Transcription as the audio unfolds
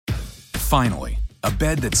Finally, a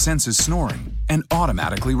bed that senses snoring and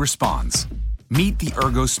automatically responds. Meet the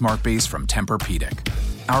Ergo Smart Base from Tempur-Pedic,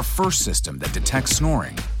 our first system that detects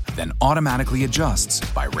snoring, then automatically adjusts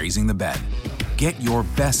by raising the bed. Get your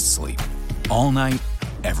best sleep all night,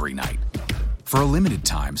 every night. For a limited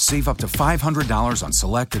time, save up to $500 on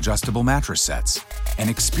select adjustable mattress sets and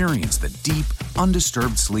experience the deep,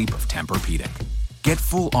 undisturbed sleep of Tempur-Pedic. Get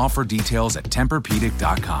full offer details at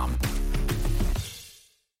TempurPedic.com.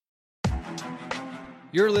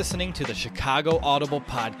 You're listening to the Chicago Audible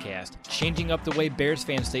Podcast, changing up the way Bears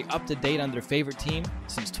fans stay up to date on their favorite team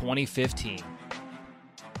since 2015.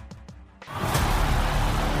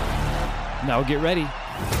 Now get ready,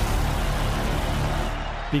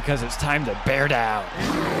 because it's time to bear down.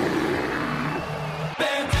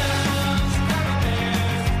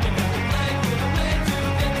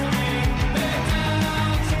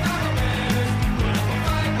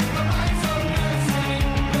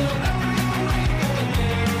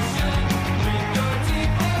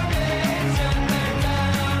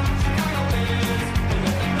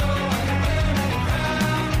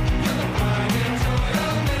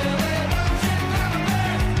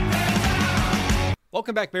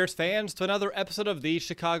 Welcome back, Bears fans, to another episode of the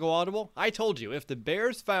Chicago Audible. I told you, if the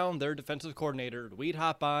Bears found their defensive coordinator, we'd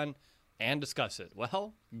hop on and discuss it.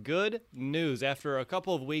 Well, good news. After a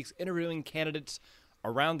couple of weeks interviewing candidates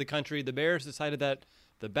around the country, the Bears decided that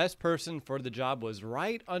the best person for the job was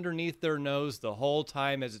right underneath their nose the whole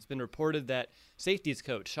time, as it's been reported that safeties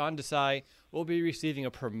coach Sean Desai will be receiving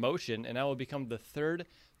a promotion and now will become the third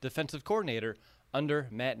defensive coordinator under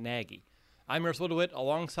Matt Nagy. I'm Urs Woodowit.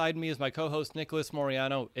 Alongside me is my co-host Nicholas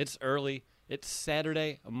Moriano. It's early. It's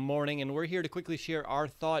Saturday morning, and we're here to quickly share our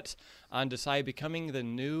thoughts on Desai becoming the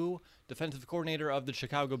new defensive coordinator of the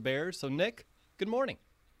Chicago Bears. So, Nick, good morning.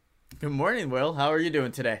 Good morning, Will. How are you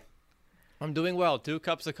doing today? I'm doing well. 2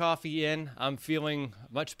 cups of coffee in. I'm feeling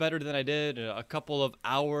much better than I did a couple of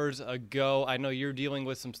hours ago. I know you're dealing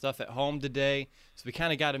with some stuff at home today, so we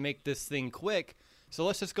kind of got to make this thing quick. So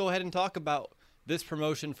let's just go ahead and talk about this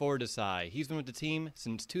promotion for Desai. He's been with the team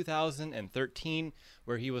since 2013,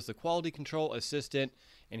 where he was the quality control assistant.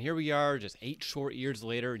 And here we are just 8 short years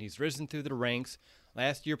later, and he's risen through the ranks.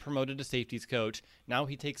 Last year promoted to safeties coach. Now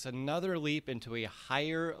he takes another leap into a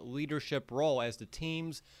higher leadership role as the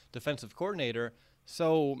team's defensive coordinator.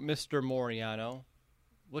 So, Mr. Moriano,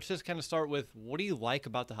 let's just kind of start with, what do you like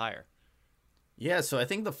about the hire? Yeah, so I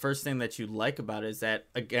think the first thing that you like about it is that,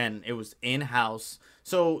 again, it was in-house.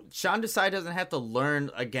 So Sean Desai doesn't have to learn,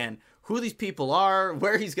 again, who these people are,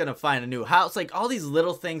 where he's going to find a new house, like all these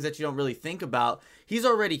little things that you don't really think about. He's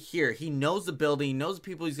already here. He knows the building. He knows the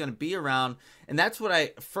people he's going to be around. And that's what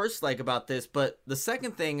I first like about this. But the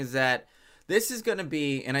second thing is that this is going to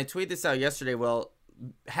be, and I tweeted this out yesterday, well,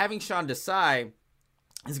 having Sean Desai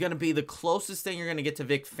is going to be the closest thing you're going to get to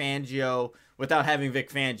Vic Fangio without having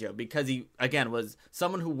Vic Fangio, because he, again, was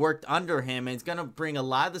someone who worked under him, and he's going to bring a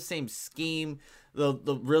lot of the same scheme, the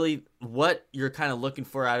really what you're kind of looking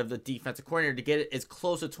for out of the defensive coordinator to get it as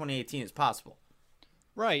close to 2018 as possible.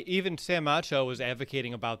 Right. Even Sam Macho was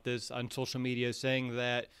advocating about this on social media, saying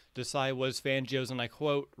that Desai was Fangio's, and I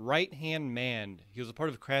quote, right-hand man. He was a part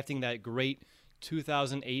of crafting that great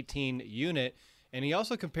 2018 unit. And he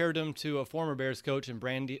also compared him to a former Bears coach in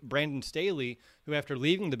Brandon Staley, who after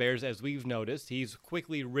leaving the Bears, as we've noticed, he's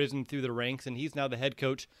quickly risen through the ranks, and he's now the head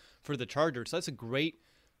coach for the Chargers. So that's a great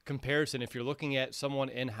comparison if you're looking at someone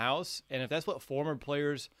in-house. And if that's what former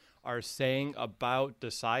players are saying about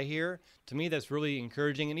Desai here, to me that's really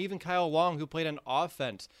encouraging. And even Kyle Long, who played on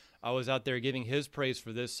offense, was out there giving his praise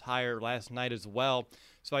for this hire last night as well.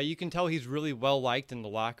 So you can tell he's really well-liked in the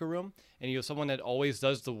locker room, and he's someone that always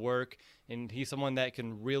does the work, and he's someone that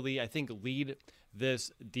can really, I think, lead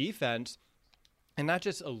this defense. And not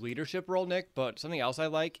just a leadership role, Nick, but something else I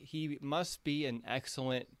like, he must be an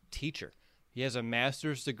excellent teacher. He has a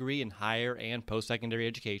master's degree in higher and post-secondary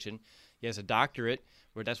education. He has a doctorate,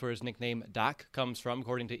 where that's where his nickname Doc comes from,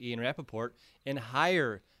 according to Ian Rappaport, in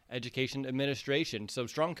higher education administration. So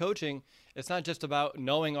strong coaching, it's not just about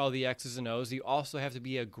knowing all the X's and O's. You also have to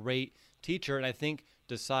be a great teacher, and I think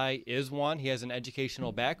Desai is one. He has an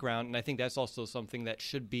educational background, and I think that's also something that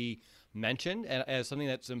should be mentioned and as something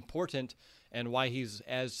that's important and why he's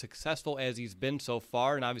as successful as he's been so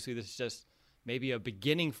far. And obviously this is just maybe a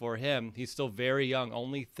beginning for him. He's still very young,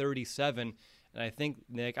 only 37. And I think,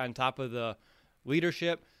 Nick, on top of the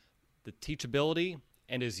leadership, the teachability,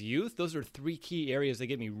 and his youth, those are 3 key areas that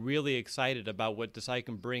get me really excited about what Desai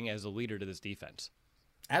can bring as a leader to this defense.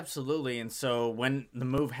 Absolutely. And so when the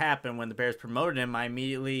move happened, when the Bears promoted him, I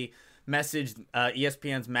immediately messaged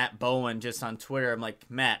ESPN's Matt Bowen just on Twitter. I'm like,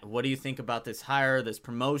 Matt, what do you think about this hire, this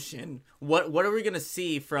promotion? What are we going to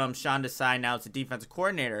see from Sean Desai now as a defensive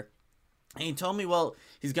coordinator? And he told me, well,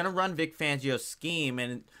 he's going to run Vic Fangio's scheme.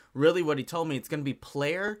 And really what he told me, it's going to be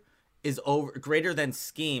player is over greater than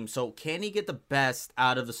scheme. So can he get the best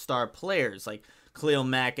out of the star players like Khalil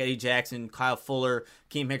Mack, Eddie Jackson, Kyle Fuller,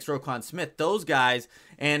 Keem Hicks, Roquan Smith, those guys?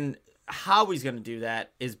 And how he's going to do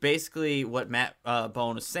that is basically what Matt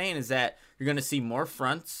Bowen is saying, is that you're going to see more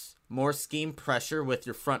fronts, more scheme pressure with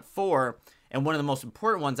your front four. And one of the most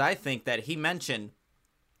important ones I think that he mentioned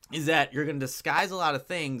is that you're going to disguise a lot of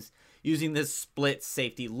things using this split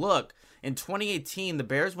safety look. In 2018, the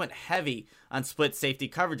Bears went heavy on split safety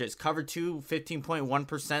coverages. Cover 2,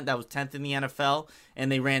 15.1%. That was 10th in the NFL.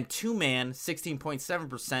 And they ran two-man,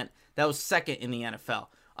 16.7%. That was second in the NFL.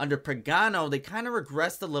 Under Pagano, they kind of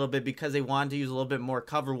regressed a little bit because they wanted to use a little bit more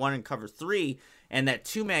cover 1 and cover 3. And that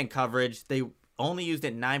two-man coverage, they only used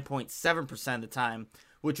it 9.7% of the time,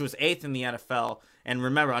 which was 8th in the NFL. And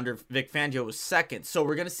remember, under Vic Fangio, it was second. So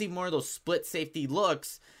we're going to see more of those split safety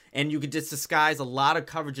looks. And you could just disguise a lot of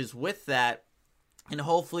coverages with that. And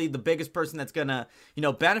hopefully the biggest person that's going to,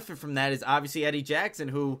 benefit from that is obviously Eddie Jackson,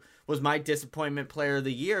 who was my disappointment player of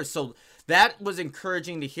the year. So that was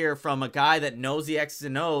encouraging to hear from a guy that knows the X's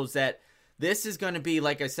and O's, that this is going to be,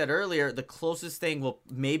 like I said earlier, the closest thing we'll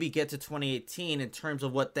maybe get to 2018 in terms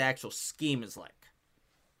of what the actual scheme is like.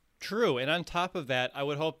 True. And on top of that, I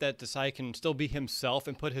would hope that Desai can still be himself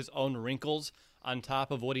and put his own wrinkles on top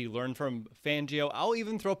of what he learned from Fangio. I'll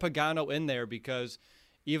even throw Pagano in there because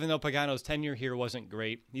even though Pagano's tenure here wasn't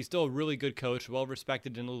great, he's still a really good coach,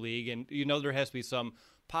 well-respected in the league, and there has to be some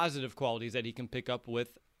positive qualities that he can pick up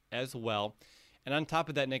with as well. And on top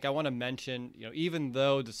of that, Nick, I want to mention, even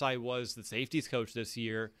though Desai was the safeties coach this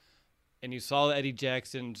year, and you saw Eddie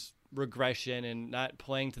Jackson's regression and not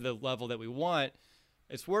playing to the level that we want,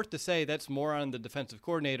 it's worth to say that's more on the defensive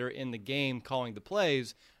coordinator in the game calling the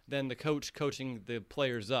plays than the coach coaching the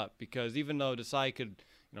players up. Because even though Desai could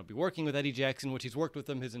be working with Eddie Jackson, which he's worked with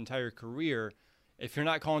him his entire career, if you're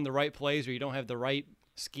not calling the right plays or you don't have the right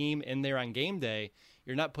scheme in there on game day,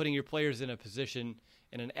 you're not putting your players in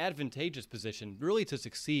an advantageous position really to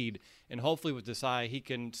succeed. And hopefully with Desai, he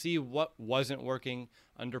can see what wasn't working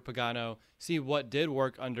under Pagano, see what did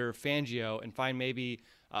work under Fangio, and find maybe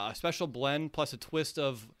a special blend plus a twist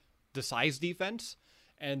of Desai's defense.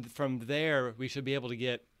 And from there, we should be able to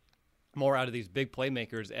get more out of these big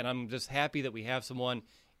playmakers. And I'm just happy that we have someone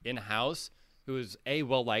in-house who is,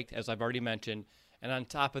 well-liked, as I've already mentioned. And on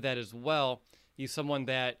top of that as well, he's someone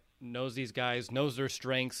that knows these guys, knows their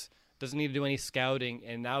strengths, doesn't need to do any scouting,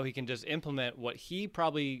 and now he can just implement what he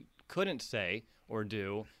probably couldn't say or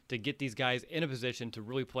do to get these guys in a position to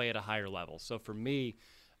really play at a higher level. So for me,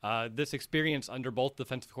 this experience under both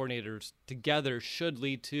defensive coordinators together should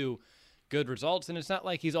lead to good results. And it's not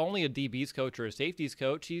like he's only a DB's coach or a safeties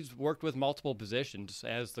coach. He's worked with multiple positions.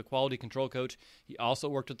 As the quality control coach, he also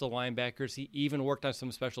worked with the linebackers. He even worked on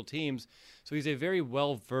some special teams. So he's a very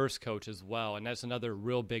well-versed coach as well, and that's another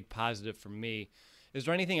real big positive for me. Is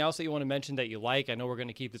there anything else that you want to mention that you like? I know we're going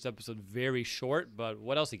to keep this episode very short, but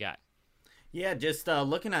what else you got? Yeah, just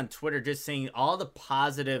looking on Twitter, just seeing all the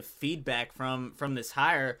positive feedback from this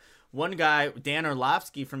hire. One guy, Dan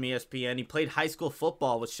Orlovsky from ESPN, he played high school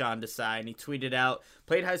football with Sean Desai, and he tweeted out,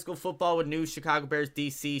 played high school football with new Chicago Bears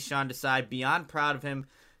DC, Sean Desai, beyond proud of him,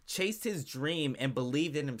 chased his dream and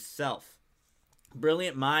believed in himself.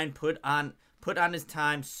 Brilliant mind, put on his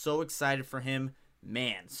time, so excited for him,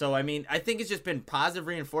 man. So, I mean, I think it's just been positive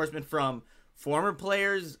reinforcement from former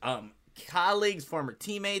players, colleagues, former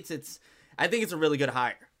teammates. I think it's a really good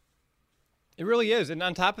hire. It really is. And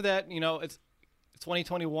on top of that, it's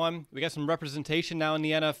 2021. We got some representation now in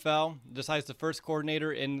the NFL. Desai's the first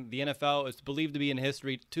coordinator in the NFL. It's believed to be in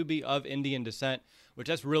history to be of Indian descent, which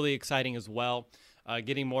that's really exciting as well.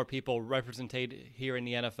 Getting more people represented here in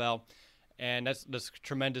the NFL, and that's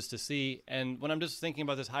tremendous to see. And when I'm just thinking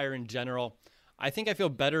about this hire in general, I think I feel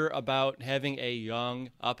better about having a young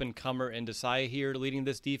up-and-comer in Desai here leading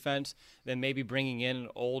this defense than maybe bringing in an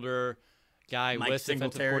older guy Mike with Singletary.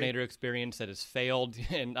 defensive coordinator experience that has failed.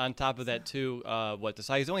 And on top of that, too,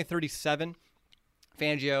 Desai, he's only 37.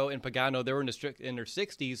 Fangio and Pagano, they were in their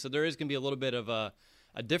 60s, so there is going to be a little bit of a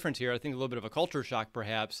difference here. I think a little bit of a culture shock,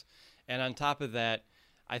 perhaps. And on top of that,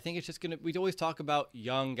 I think it's just going to – we always talk about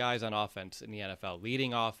young guys on offense in the NFL,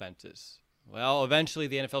 leading offenses. Well, eventually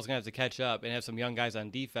the NFL is going to have to catch up and have some young guys on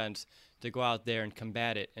defense to go out there and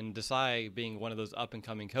combat it. And Desai, being one of those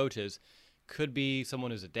up-and-coming coaches, could be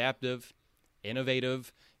someone who's adaptive,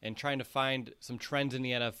 innovative, and trying to find some trends in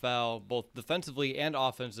the NFL, both defensively and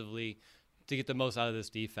offensively, to get the most out of this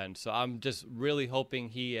defense. So I'm just really hoping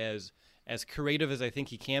he is as creative as I think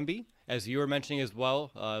he can be, as you were mentioning as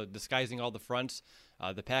well, disguising all the fronts,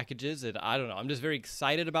 the packages. And I don't know. I'm just very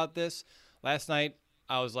excited about this. Last night,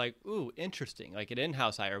 I was like, ooh, interesting, like an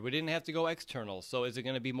in-house hire. We didn't have to go external. So is it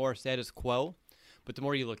going to be more status quo? But the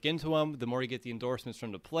more you look into him, the more you get the endorsements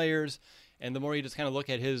from the players, and the more you just kind of look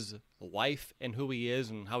at his life and who he is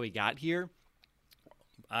and how he got here.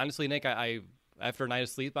 Honestly, Nick, I after a night of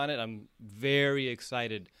sleep on it, I'm very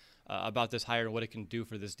excited about this hire and what it can do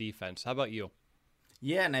for this defense. How about you?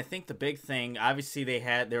 Yeah, and I think the big thing, obviously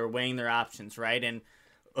they were weighing their options, right? And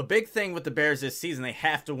a big thing with the Bears this season, they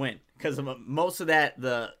have to win because most of that,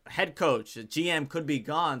 the head coach, the GM could be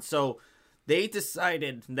gone. So they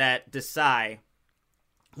decided that Desai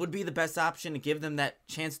would be the best option to give them that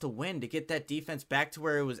chance to win, to get that defense back to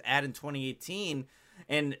where it was at in 2018.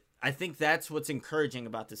 And I think that's what's encouraging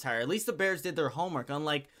about this hire. At least the Bears did their homework,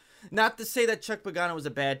 unlike, not to say that Chuck Pagano was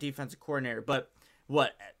a bad defensive coordinator, but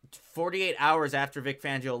 48 hours after Vic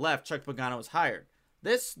Fangio left, Chuck Pagano was hired.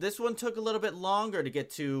 This one took a little bit longer to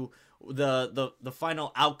get to the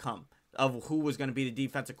final outcome of who was going to be the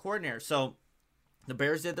defensive coordinator. So the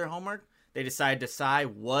Bears did their homework. They decided Desai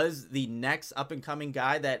was the next up-and-coming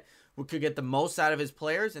guy that could get the most out of his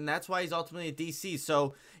players, and that's why he's ultimately at DC.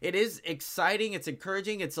 So it is exciting. It's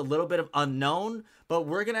encouraging. It's a little bit of unknown, but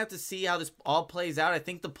we're going to have to see how this all plays out. I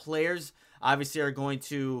think the players obviously are going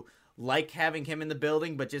to like having him in the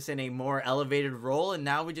building, but just in a more elevated role, and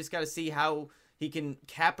now we just got to see how he can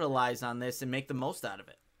capitalize on this and make the most out of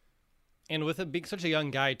it. And with him being such a young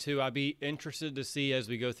guy, too, I'd be interested to see as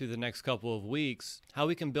we go through the next couple of weeks how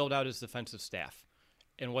we can build out his defensive staff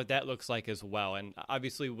and what that looks like as well. And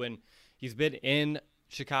obviously when he's been in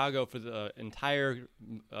Chicago for the entire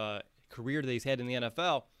career that he's had in the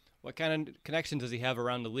NFL, what kind of connections does he have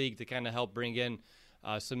around the league to kind of help bring in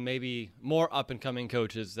some maybe more up-and-coming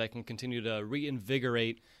coaches that can continue to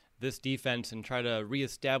reinvigorate this defense and try to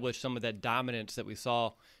reestablish some of that dominance that we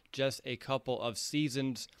saw just a couple of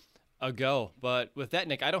seasons ago. But with that,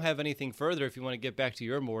 Nick, I don't have anything further if you want to get back to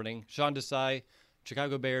your morning. Sean Desai,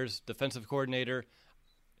 Chicago Bears defensive coordinator.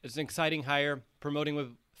 It's an exciting hire,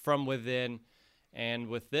 promoting from within. And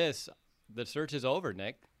with this, the search is over,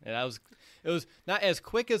 Nick. And it was not as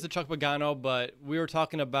quick as the Chuck Pagano, but we were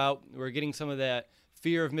talking about, we were getting some of that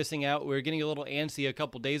fear of missing out. We were getting a little antsy a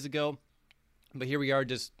couple days ago. But here we are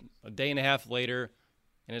just a day and a half later,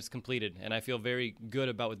 and it's completed. And I feel very good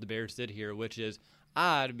about what the Bears did here, which is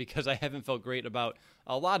odd because I haven't felt great about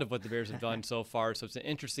a lot of what the Bears have done so far. So it's an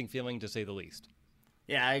interesting feeling, to say the least.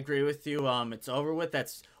 Yeah, I agree with you. It's over with.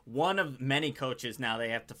 That's one of many coaches now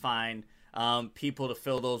they have to find people to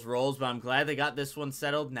fill those roles. But I'm glad they got this one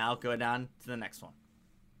settled. Now go down to the next one.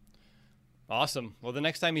 Awesome. Well, the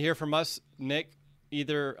next time you hear from us, Nick,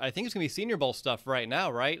 either I think it's going to be Senior Bowl stuff right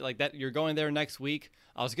now, right? Like that, you're going there next week.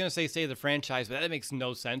 I was going to say the franchise, but that makes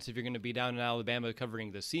no sense if you're going to be down in Alabama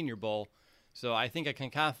covering the Senior Bowl. So I think I can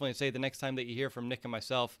confidently say the next time that you hear from Nick and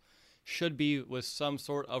myself should be with some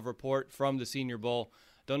sort of report from the Senior Bowl.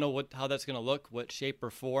 Don't know how that's going to look, what shape or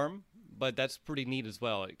form, but that's pretty neat as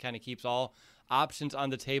well. It kind of keeps all options on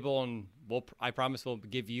the table, and I promise we'll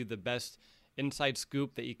give you the best inside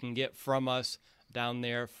scoop that you can get from us down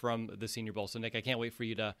there from the Senior Bowl. So, Nick, I can't wait for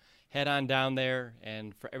you to head on down there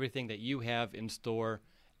and for everything that you have in store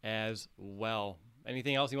as well.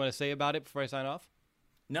 Anything else you want to say about it before I sign off?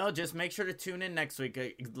 No, just make sure to tune in next week.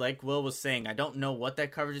 Like Will was saying, I don't know what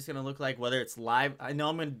that coverage is going to look like, whether it's live. I know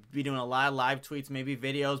I'm going to be doing a lot of live tweets, maybe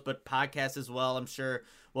videos, but podcasts as well. I'm sure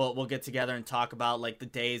we'll get together and talk about like the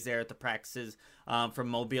days there at the practices from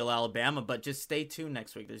Mobile, Alabama. But just stay tuned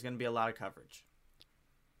next week. There's going to be a lot of coverage.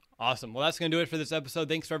 Awesome. Well, that's going to do it for this episode.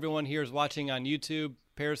 Thanks for everyone here who's watching on YouTube,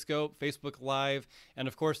 Periscope, Facebook Live, and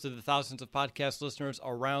of course to the thousands of podcast listeners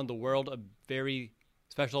around the world. A very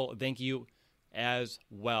special thank you as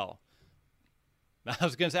well. I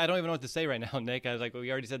was going to say, I don't even know what to say right now, Nick. I was like, well,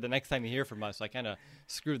 we already said the next time you hear from us, so I kind of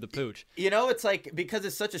screwed the pooch. You know, it's like, because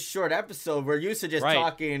it's such a short episode, we're used to just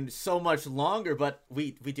talking so much longer, but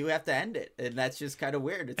we do have to end it, and that's just kind of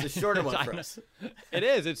weird. It's a shorter one for us. It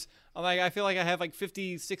is. I feel like I have like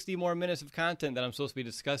 50, 60 more minutes of content that I'm supposed to be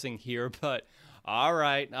discussing here, but all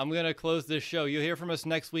right, I'm going to close this show. You'll hear from us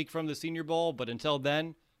next week from the Senior Bowl, but until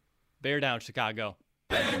then, bear down, Chicago.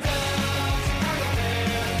 Bear down!